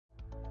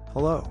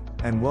Hello,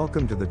 and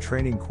welcome to the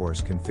training course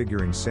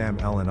Configuring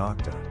SAML in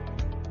Okta.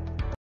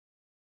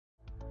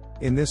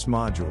 In this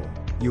module,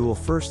 you will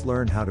first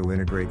learn how to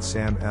integrate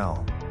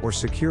SAML, or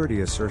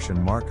Security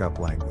Assertion Markup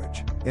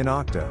Language, in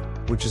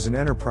Okta, which is an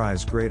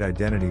enterprise-grade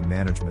identity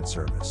management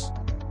service.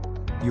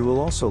 You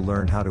will also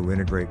learn how to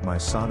integrate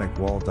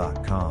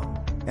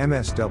mySonicWall.com,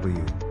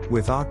 MSW,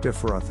 with Okta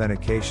for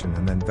authentication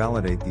and then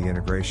validate the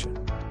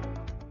integration.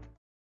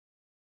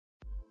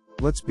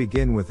 Let's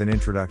begin with an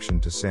introduction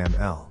to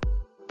SAML.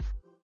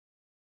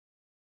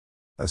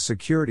 A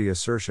Security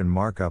Assertion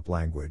Markup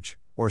Language,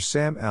 or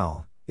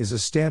SAML, is a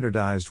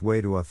standardized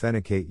way to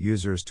authenticate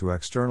users to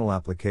external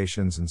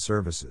applications and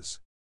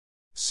services.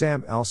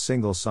 SAML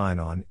Single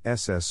Sign-On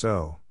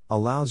 (SSO)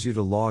 allows you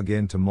to log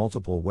in to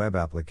multiple web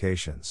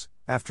applications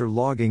after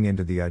logging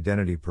into the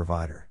identity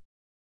provider.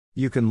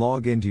 You can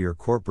log into your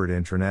corporate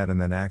intranet and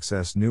then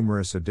access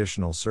numerous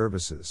additional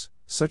services,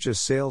 such as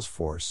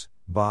Salesforce,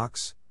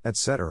 Box,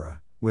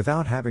 etc.,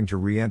 without having to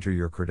re-enter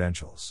your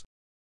credentials.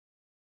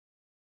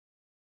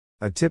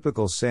 A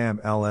typical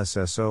SAML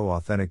SSO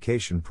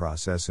authentication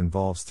process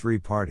involves three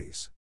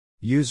parties: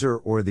 user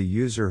or the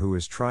user who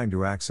is trying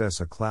to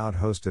access a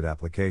cloud-hosted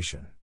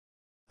application;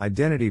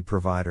 identity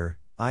provider,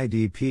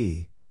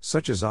 IDP,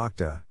 such as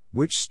Okta,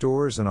 which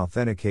stores and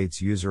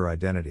authenticates user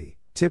identity,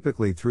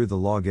 typically through the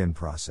login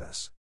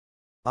process.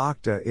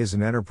 Okta is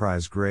an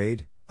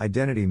enterprise-grade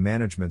identity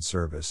management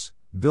service,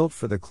 built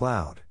for the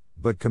cloud,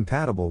 but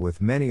compatible with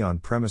many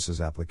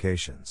on-premises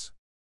applications.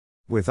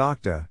 With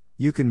Okta,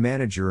 you can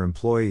manage your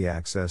employee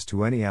access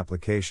to any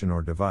application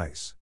or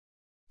device.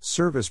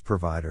 Service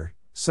provider,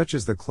 such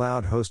as the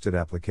cloud-hosted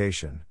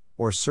application,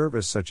 or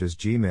service such as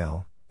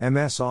Gmail,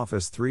 MS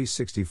Office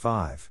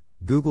 365,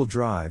 Google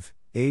Drive,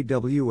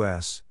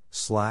 AWS,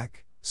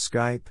 Slack,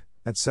 Skype,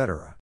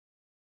 etc.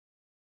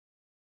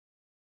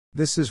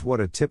 This is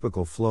what a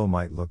typical flow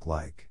might look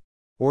like.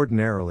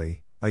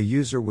 Ordinarily, a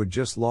user would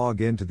just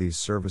log into these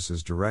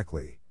services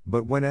directly,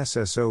 but when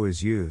SSO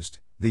is used,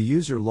 the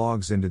user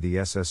logs into the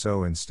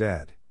SSO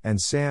instead,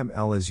 and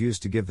SAML is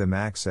used to give them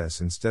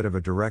access instead of a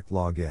direct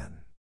login.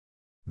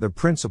 The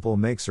principal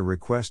makes a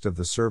request of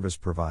the service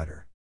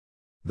provider.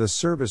 The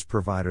service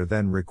provider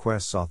then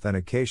requests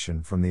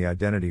authentication from the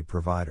identity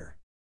provider.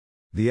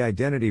 The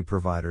identity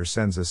provider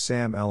sends a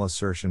SAML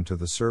assertion to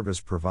the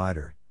service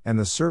provider, and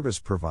the service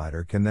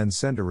provider can then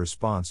send a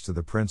response to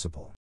the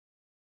principal.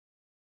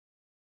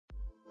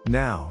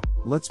 Now,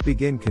 let's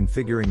begin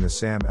configuring the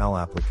SAML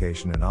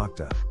application in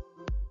Okta.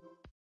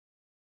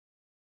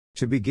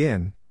 To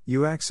begin,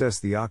 you access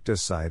the Okta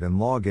site and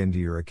log into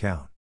your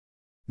account.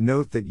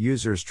 Note that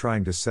users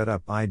trying to set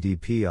up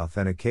IDP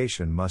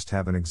authentication must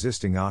have an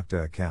existing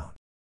Okta account.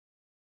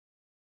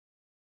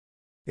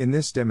 In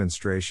this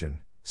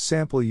demonstration,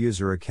 sample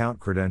user account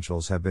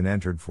credentials have been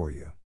entered for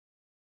you.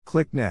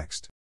 Click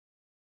Next.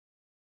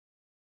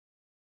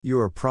 You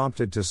are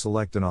prompted to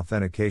select an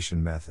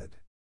authentication method.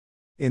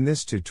 In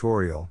this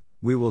tutorial,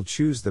 we will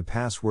choose the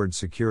password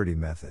security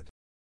method.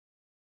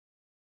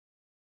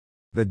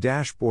 The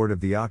dashboard of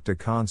the Okta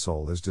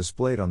console is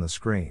displayed on the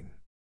screen.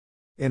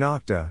 In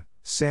Okta,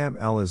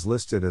 SAML is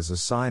listed as a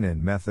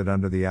sign-in method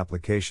under the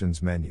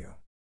Applications menu.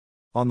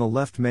 On the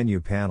left menu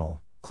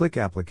panel, click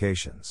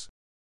Applications.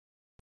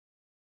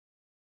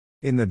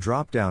 In the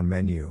drop-down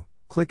menu,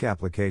 click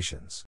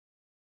Applications.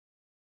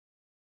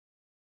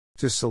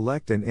 To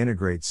select and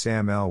integrate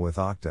SAML with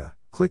Okta,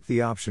 click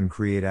the option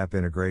Create App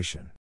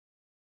Integration.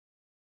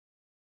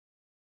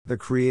 The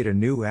Create a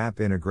New App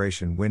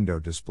Integration window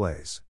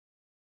displays.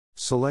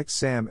 Select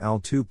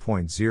SAML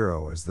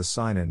 2.0 as the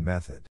sign-in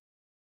method.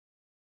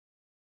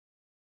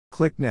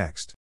 Click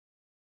Next.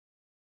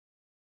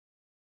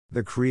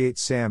 The Create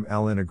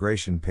SAML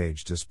Integration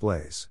page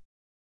displays.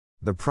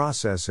 The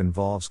process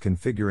involves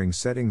configuring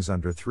settings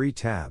under three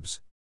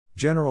tabs: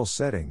 General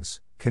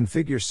Settings,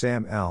 Configure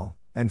SAML,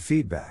 and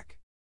Feedback.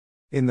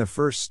 In the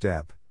first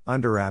step,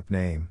 under App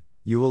Name,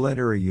 you will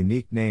enter a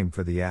unique name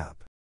for the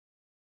app.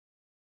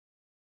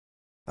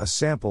 A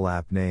sample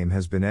app name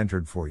has been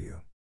entered for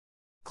you.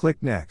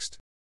 Click Next.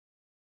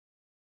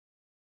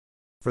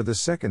 For the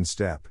second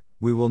step,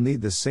 we will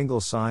need the single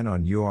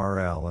sign-on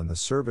URL and the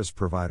service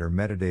provider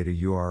metadata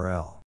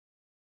URL.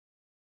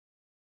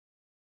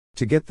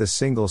 To get the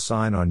single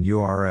sign-on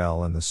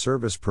URL and the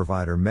service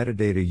provider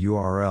metadata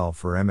URL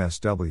for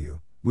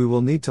MSW, we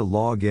will need to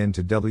log in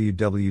to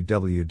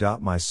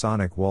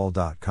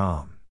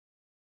www.mysonicwall.com.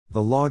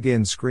 The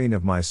login screen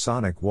of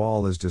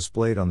MySonicWall is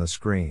displayed on the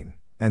screen,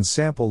 and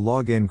sample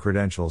login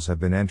credentials have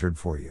been entered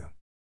for you.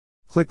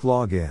 Click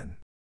Login.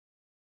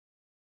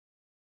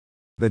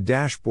 The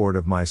dashboard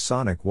of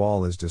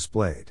MySonicWall is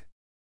displayed.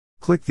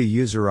 Click the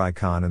user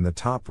icon in the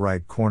top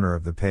right corner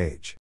of the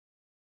page.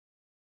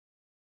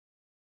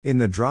 In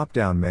the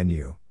drop-down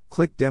menu,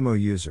 click Demo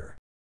User.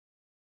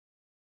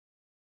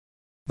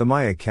 The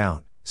My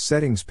Account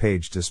Settings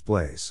page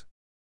displays.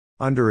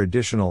 Under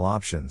Additional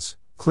Options,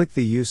 click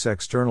the Use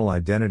External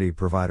Identity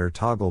Provider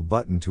toggle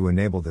button to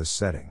enable this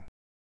setting.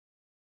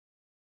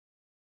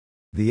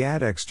 The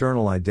Add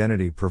External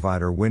Identity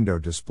Provider window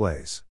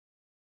displays.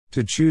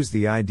 To choose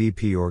the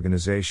IDP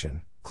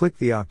organization, click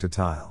the Okta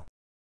tile.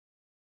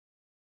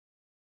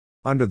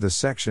 Under the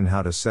section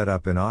How to set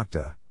up in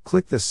Okta,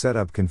 click the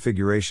Setup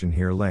Configuration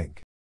Here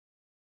link.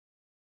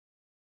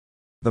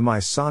 The My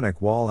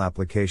SonicWall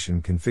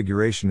application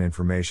configuration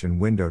information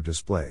window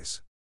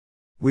displays.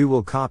 We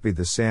will copy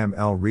the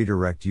SAML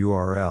redirect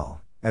URL,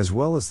 as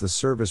well as the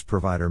service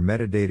provider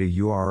metadata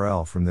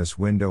URL from this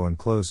window and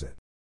close it.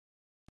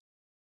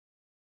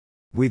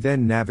 We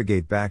then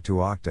navigate back to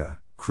Okta,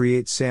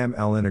 create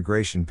SAML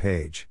integration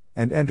page,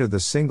 and enter the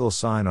single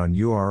sign-on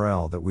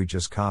URL that we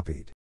just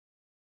copied.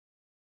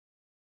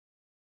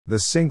 The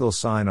single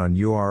sign-on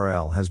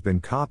URL has been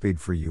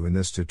copied for you in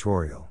this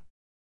tutorial.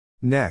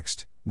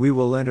 Next, we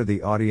will enter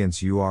the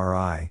audience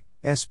URI,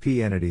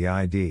 SP entity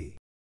ID.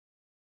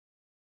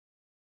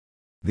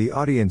 The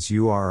audience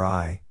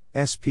URI,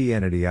 SP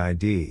entity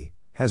ID,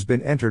 has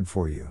been entered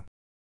for you.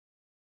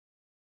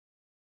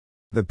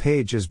 The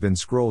page has been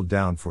scrolled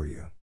down for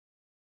you.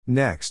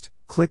 Next,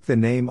 click the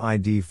Name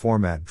ID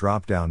Format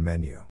drop-down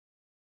menu.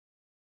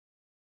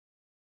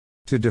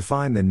 To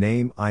define the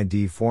name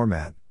ID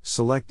format,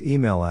 select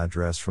email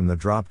address from the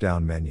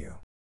drop-down menu.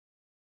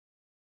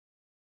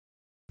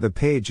 The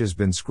page has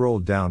been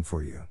scrolled down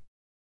for you.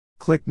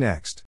 Click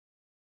Next.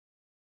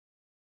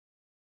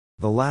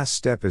 The last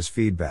step is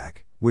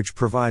feedback, which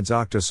provides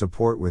Okta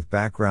support with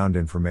background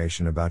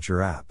information about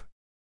your app.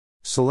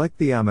 Select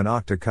the I'm an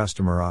Okta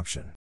customer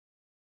option.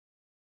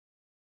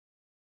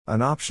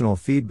 An optional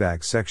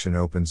feedback section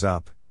opens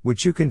up,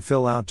 which you can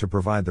fill out to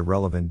provide the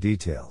relevant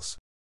details.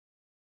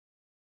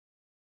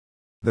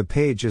 The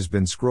page has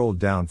been scrolled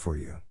down for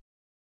you.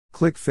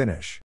 Click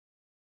Finish.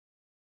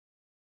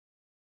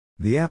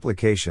 The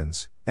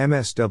Applications,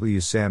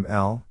 MSW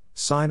SAML,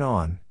 Sign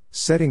On,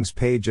 Settings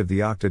page of the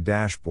Okta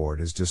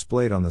dashboard is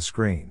displayed on the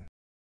screen.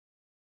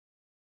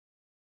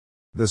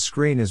 The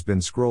screen has been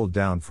scrolled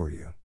down for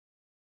you.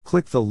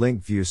 Click the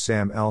link View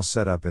SAML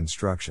Setup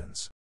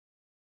Instructions.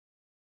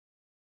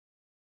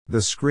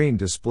 The screen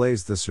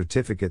displays the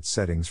certificate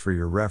settings for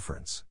your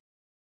reference.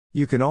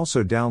 You can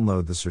also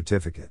download the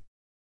certificate.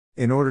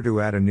 In order to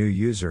add a new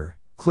user,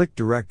 click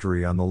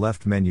Directory on the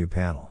left menu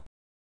panel.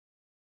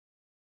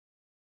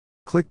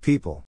 Click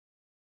People.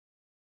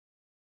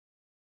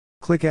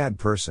 Click Add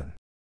Person.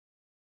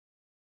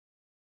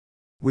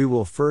 We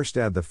will first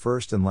add the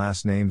first and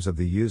last names of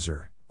the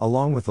user,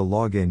 along with the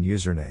login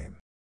username.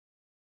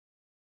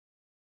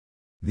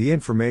 The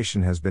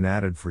information has been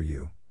added for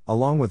you,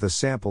 along with a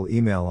sample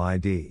email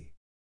ID.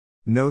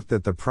 Note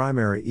that the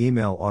primary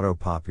email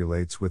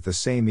auto-populates with the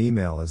same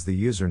email as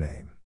the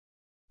username.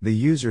 The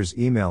user's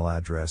email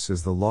address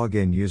is the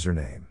login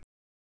username.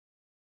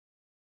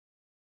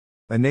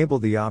 Enable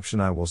the option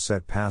I will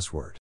set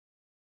password.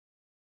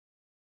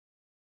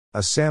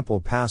 A sample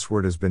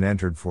password has been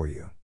entered for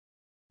you.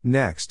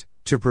 Next,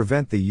 to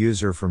prevent the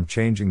user from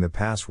changing the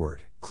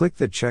password, click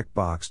the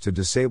checkbox to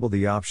disable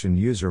the option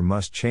User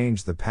must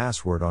change the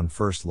password on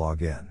first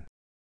login.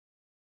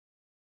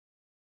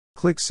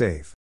 Click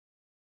Save.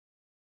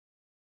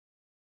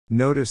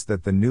 Notice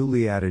that the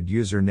newly added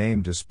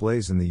username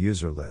displays in the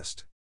user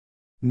list.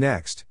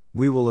 Next,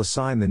 we will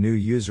assign the new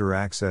user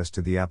access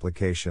to the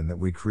application that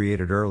we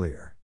created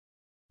earlier.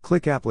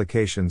 Click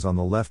Applications on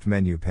the left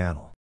menu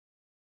panel.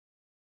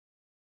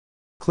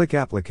 Click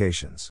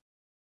Applications.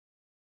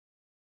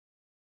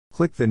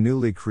 Click the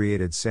newly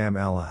created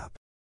SAML app.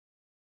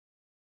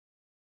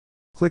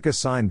 Click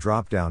Assign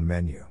drop-down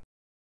menu.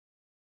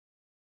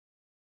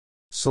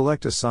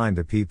 Select Assign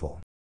to People.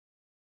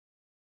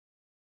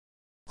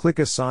 Click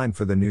Assign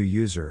for the new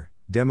user,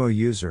 demo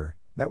user,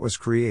 that was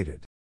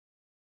created.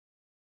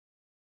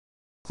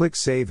 Click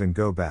Save and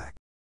go back.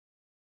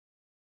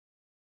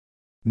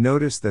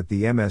 Notice that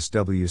the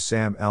MSW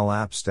SAML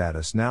app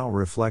status now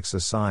reflects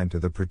assigned to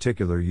the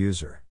particular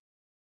user.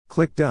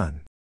 Click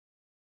Done.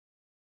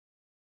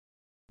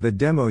 The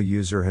demo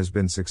user has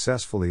been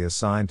successfully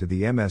assigned to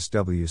the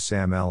MSW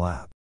SAML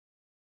app.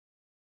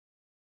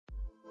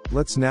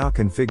 Let's now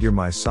configure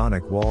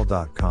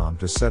mysonicwall.com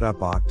to set up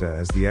Okta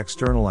as the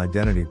external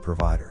identity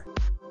provider.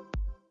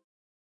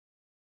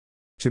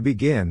 To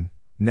begin,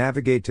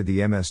 navigate to the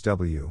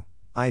MSW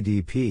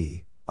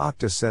IDP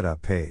Okta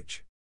setup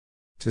page.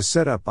 To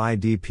set up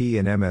IDP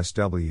in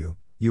MSW,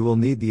 you will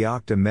need the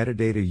Okta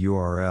metadata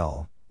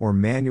URL, or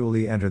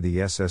manually enter the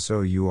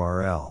SSO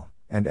URL,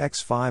 and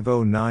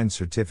X509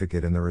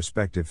 certificate in the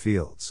respective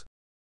fields.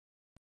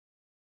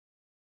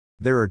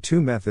 There are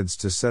two methods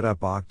to set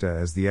up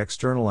Okta as the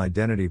external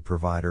identity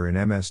provider in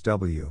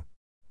MSW,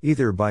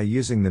 either by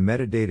using the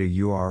metadata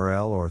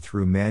URL or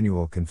through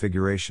manual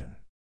configuration.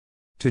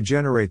 To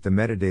generate the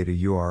metadata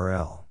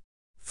URL,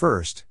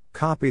 first,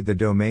 copy the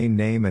domain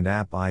name and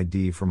app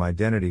ID from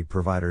identity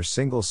provider's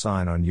single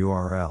sign-on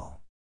URL.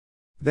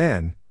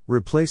 Then,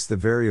 replace the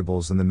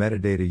variables in the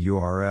metadata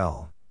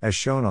URL, as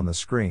shown on the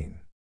screen.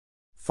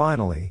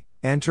 Finally,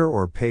 enter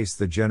or paste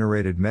the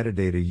generated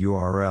metadata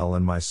URL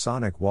in my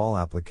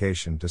SonicWall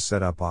application to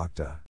set up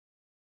Okta.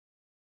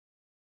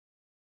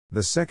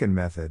 The second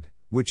method,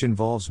 which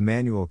involves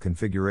manual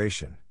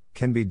configuration,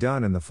 can be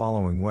done in the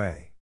following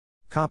way.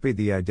 Copy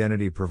the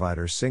identity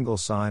provider single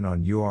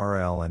sign-on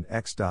URL and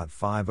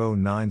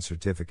X.509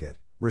 certificate,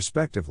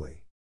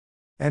 respectively.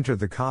 Enter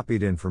the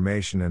copied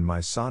information in my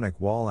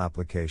SonicWall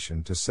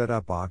application to set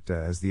up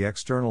Okta as the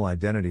external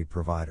identity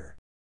provider.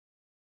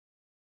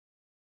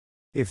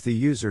 If the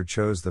user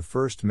chose the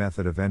first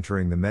method of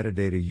entering the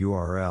metadata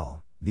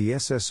URL, the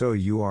SSO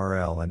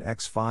URL and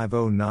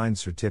X509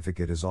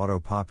 certificate is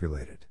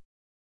auto-populated.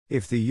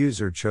 If the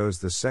user chose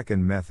the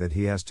second method,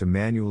 he has to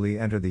manually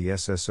enter the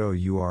SSO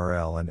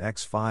URL and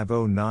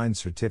X509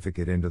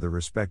 certificate into the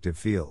respective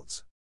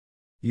fields.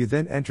 You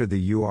then enter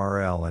the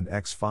URL and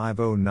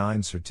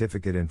X509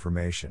 certificate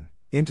information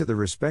into the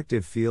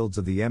respective fields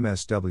of the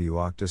MSW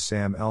Okta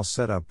SAML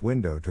setup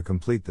window to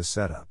complete the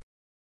setup.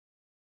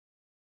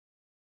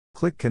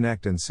 Click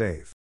Connect and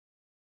save.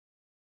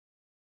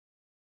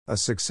 A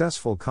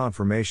successful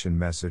confirmation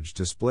message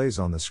displays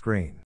on the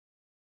screen.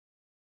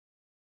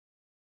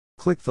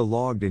 Click the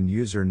logged in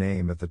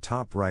username at the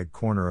top right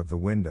corner of the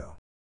window.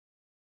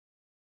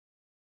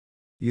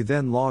 You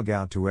then log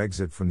out to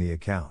exit from the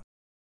account.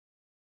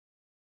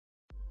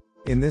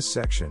 In this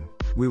section,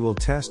 we will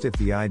test if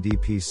the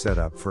IDP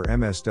setup for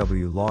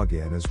MSW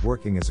login is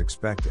working as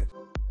expected.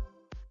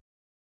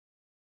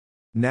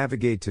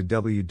 Navigate to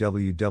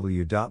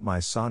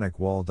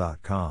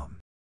www.mysonicwall.com.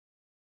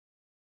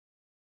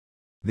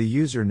 The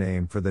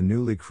username for the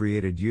newly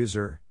created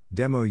user,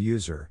 demo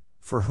user,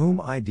 for whom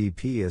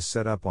IDP is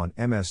set up on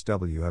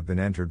MSW have been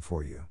entered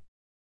for you.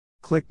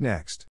 Click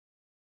Next.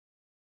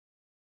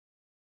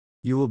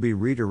 You will be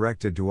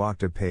redirected to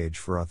Okta page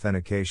for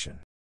authentication.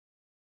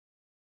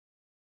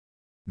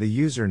 The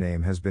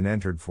username has been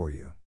entered for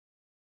you.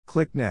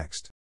 Click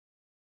Next.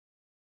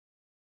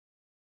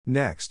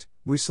 Next,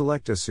 we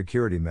select a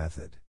security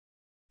method.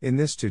 In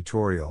this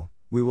tutorial,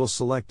 we will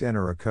select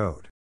Enter a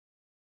code.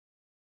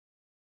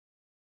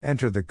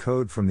 Enter the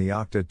code from the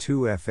Okta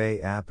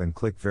 2FA app and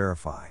click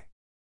Verify.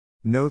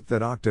 Note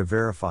that Okta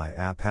Verify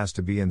app has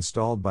to be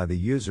installed by the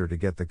user to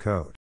get the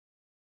code.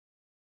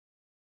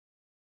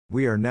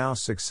 We are now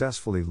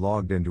successfully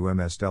logged into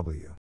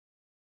MSW.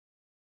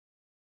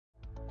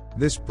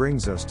 This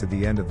brings us to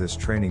the end of this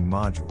training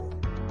module.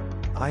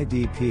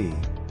 IDP,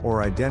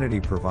 or Identity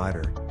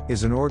Provider,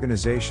 is an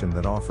organization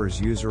that offers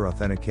user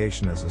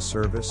authentication as a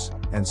service,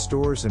 and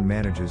stores and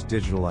manages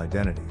digital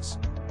identities.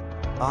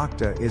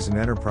 Okta is an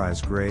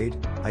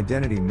enterprise-grade,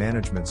 identity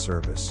management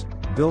service,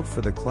 built for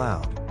the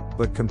cloud,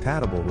 but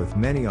compatible with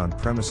many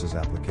on-premises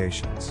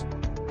applications.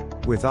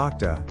 With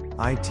Okta,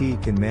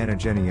 IT can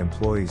manage any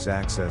employee's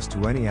access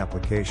to any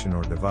application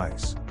or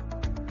device.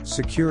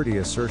 Security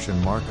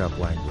Assertion Markup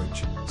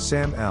Language,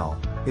 SAML,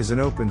 is an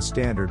open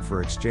standard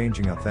for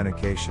exchanging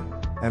authentication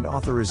and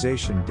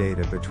authorization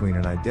data between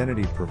an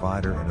identity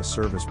provider and a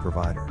service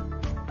provider.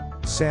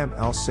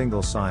 SAML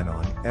Single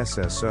Sign-On,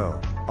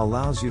 SSO,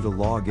 allows you to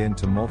log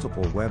into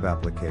multiple web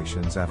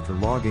applications after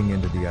logging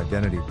into the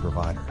identity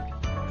provider.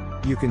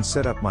 You can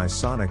set up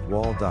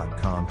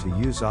mysonicwall.com to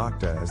use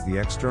Okta as the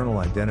external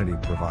identity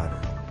provider.